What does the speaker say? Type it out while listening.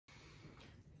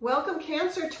Welcome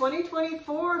Cancer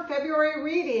 2024 February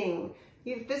reading.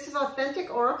 This is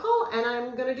Authentic Oracle and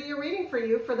I'm going to do your reading for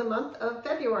you for the month of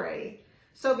February.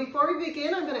 So before we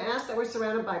begin, I'm going to ask that we're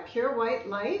surrounded by pure white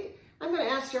light. I'm going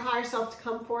to ask your higher self to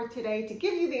come forth today to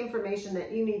give you the information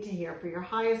that you need to hear for your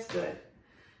highest good.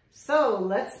 So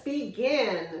let's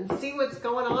begin and see what's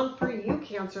going on for you,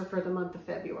 Cancer, for the month of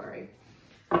February.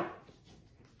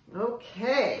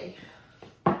 Okay.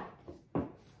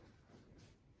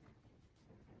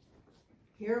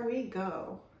 Here we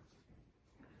go.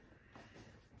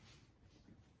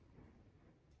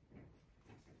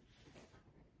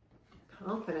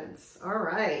 Confidence. All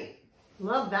right.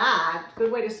 Love that.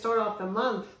 Good way to start off the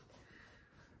month.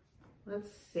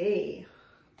 Let's see.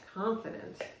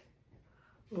 Confident.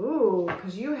 Ooh,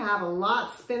 because you have a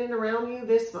lot spinning around you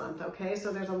this month, okay?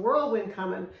 So there's a whirlwind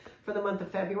coming for the month of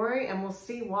February, and we'll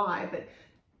see why. But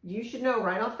you should know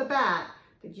right off the bat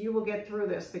that you will get through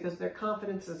this because their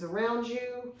confidence is around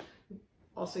you.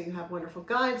 Also, you have wonderful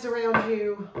guides around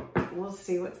you. We'll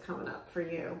see what's coming up for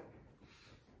you.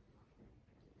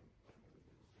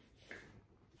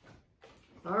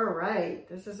 All right,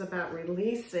 this is about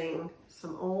releasing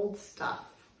some old stuff.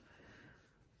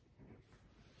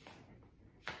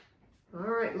 All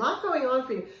right, a lot going on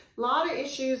for you. A lot of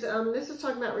issues. This is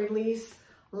talking about release.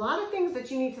 A lot of things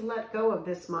that you need to let go of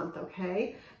this month,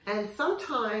 okay? And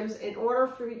sometimes in order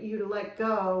for you to let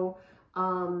go,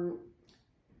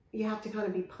 you have to kind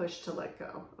of be pushed to let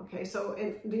go, okay? So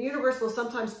the universe will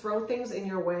sometimes throw things in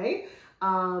your way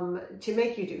to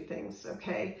make you do things,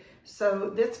 okay? So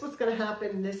that's what's going to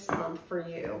happen this month for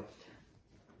you.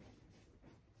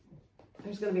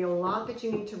 There's going to be a lot that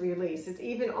you need to release. It's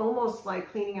even almost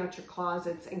like cleaning out your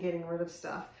closets and getting rid of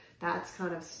stuff. That's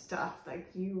kind of stuff. Like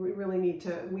you really need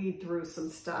to weed through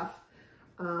some stuff.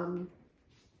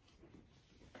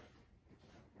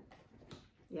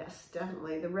 Yes,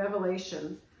 definitely. The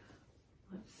revelation.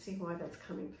 Let's see why that's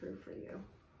coming through for you.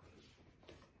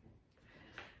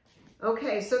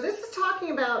 Okay, so this is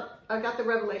talking about, I got the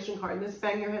revelation card, and this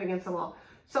bang your head against the wall.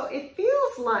 So it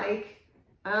feels like,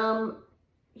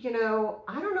 you know,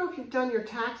 I don't know if you've done your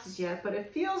taxes yet, but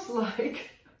it feels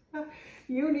like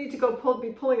you need to go be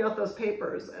pulling out those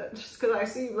papers just because I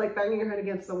see you like banging your head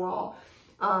against the wall.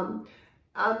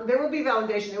 There will be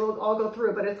validation. It will all go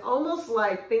through, but it's almost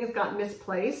like things got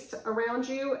misplaced around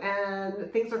you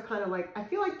and things are kind of like, I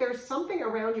feel like there's something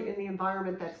around you in the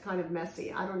environment that's kind of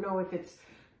messy. I don't know if it's,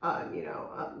 you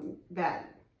know,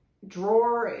 that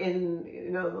drawer in,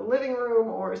 you know, the living room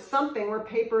or something where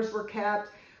papers were kept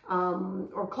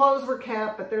or clothes were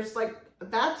kept, but there's like,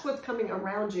 that's what's coming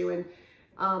around you. And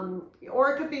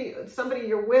or it could be somebody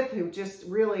you're with who just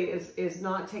really is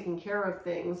not taking care of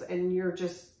things and you're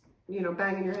just, you know,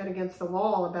 banging your head against the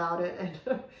wall about it.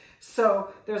 And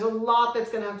so there's a lot that's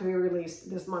going to have to be released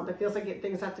this month. It feels like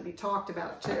things have to be talked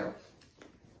about too.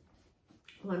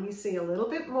 Let me see a little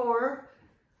bit more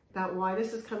about why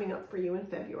this is coming up for you in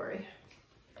February.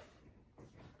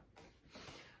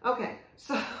 Okay,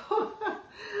 so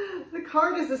the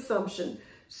card is assumption.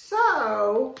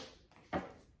 So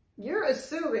you're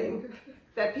assuming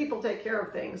that people take care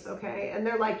of things, okay? And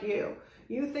they're like you.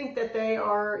 You think that they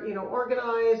are, you know,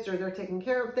 organized or they're taking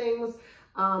care of things.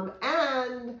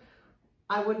 And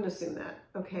I wouldn't assume that,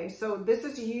 okay? So this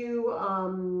is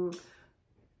you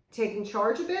taking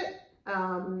charge a bit.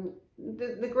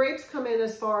 The grapes come in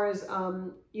as far as,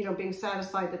 you know, being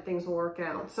satisfied that things will work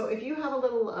out. So if you have a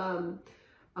little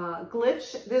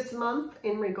glitch this month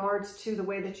in regards to the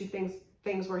way that you think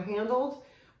things were handled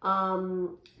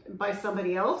by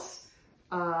somebody else,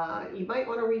 you might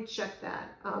want to recheck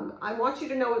that. I want you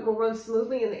to know it will run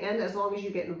smoothly in the end as long as you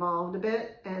get involved a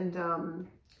bit and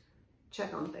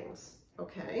check on things,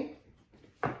 okay?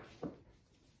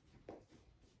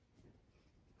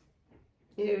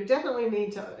 You definitely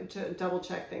need to double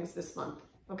check things this month,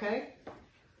 okay?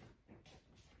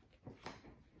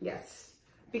 Yes,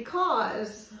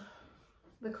 because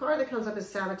the card that comes up is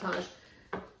sabotage.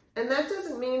 And that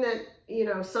doesn't mean that, you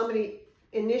know, somebody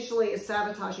initially is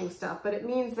sabotaging stuff, but it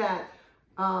means that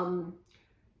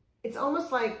it's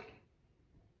almost like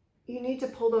you need to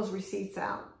pull those receipts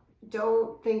out.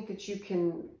 Don't think that you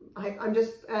can, I'm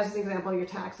just, as an example, your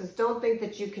taxes, don't think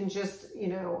that you can just, you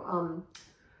know,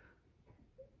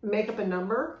 make up a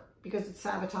number because it's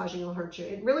sabotaging will hurt you.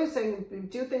 It really is saying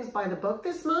do things by the book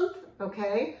this month,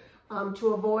 okay,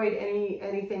 to avoid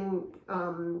anything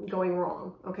going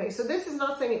wrong, okay? So this is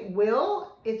not saying it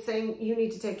will, it's saying you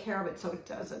need to take care of it so it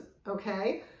doesn't,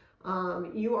 okay?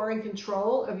 You are in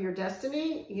control of your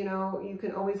destiny. You know, you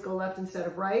can always go left instead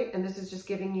of right, and this is just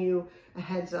giving you a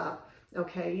heads up,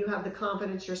 okay? You have the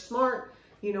confidence, you're smart,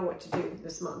 you know what to do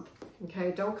this month,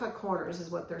 Okay, don't cut corners is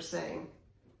what they're saying.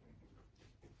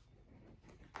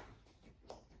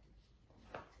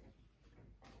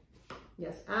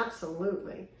 Yes,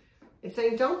 absolutely. It's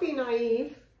saying don't be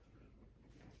naive.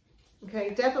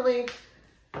 Okay, definitely,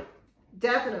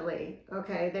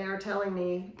 okay, they are telling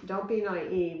me don't be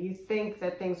naive. You think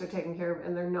that things are taken care of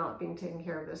and they're not being taken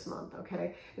care of this month,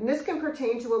 okay? And this can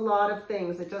pertain to a lot of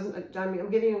things. It doesn't, I mean,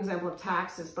 I'm giving you an example of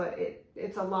taxes, but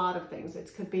it's a lot of things.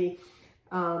 It could be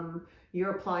you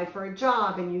applied for a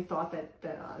job and you thought that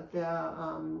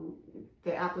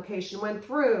the application went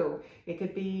through. It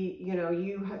could be, you know,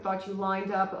 you thought you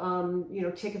lined up, you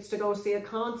know, tickets to go see a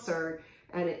concert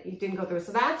and it didn't go through.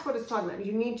 So that's what it's talking about.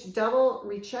 You need to double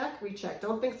recheck.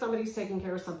 Don't think somebody's taking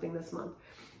care of something this month,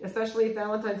 especially if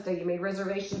Valentine's Day, you made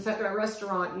reservations at a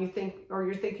restaurant and you think, or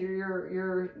you think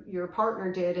your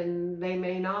partner did and they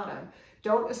may not have.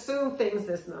 Don't assume things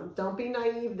this month. Don't be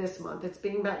naive this month. It's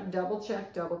being about double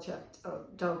check,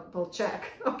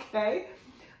 okay?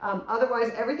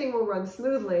 Otherwise, everything will run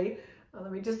smoothly.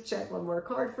 Let me just check one more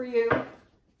card for you.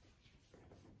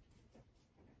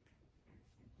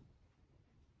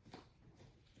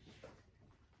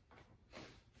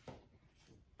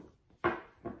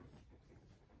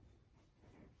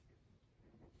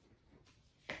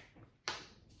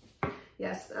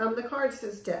 Yes, the card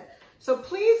says debt. So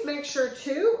please make sure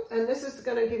too, and this is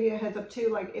going to give you a heads up too,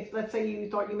 like if let's say you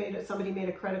thought somebody made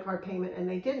a credit card payment and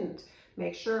they didn't,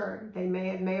 make sure they may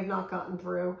have not gotten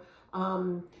through.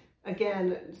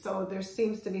 Again, so there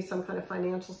seems to be some kind of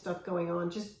financial stuff going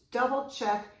on. Just double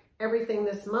check everything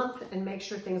this month and make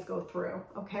sure things go through,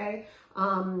 okay?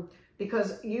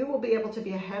 Because you will be able to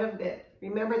be ahead of it.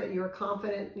 Remember that you're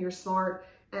confident, you're smart,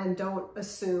 and don't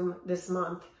assume this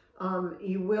month.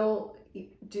 You will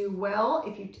do well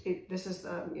if this is,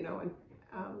 you know,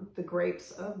 the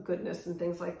grapes of goodness and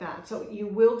things like that. So you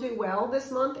will do well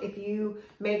this month if you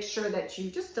make sure that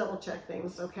you just double check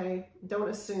things, okay? Don't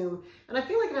assume. And I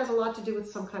feel like it has a lot to do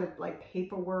with some kind of like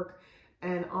paperwork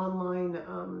and online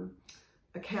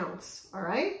accounts, all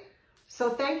right? So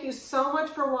thank you so much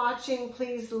for watching.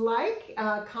 Please like,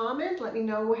 comment, let me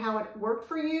know how it worked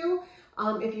for you.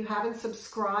 If you haven't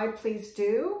subscribed, please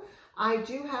do. I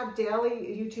do have daily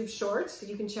YouTube shorts, so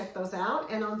you can check those out.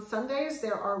 And on Sundays,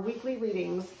 there are weekly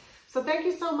readings. So thank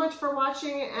you so much for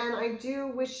watching, and I do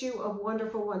wish you a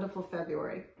wonderful, wonderful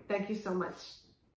February. Thank you so much.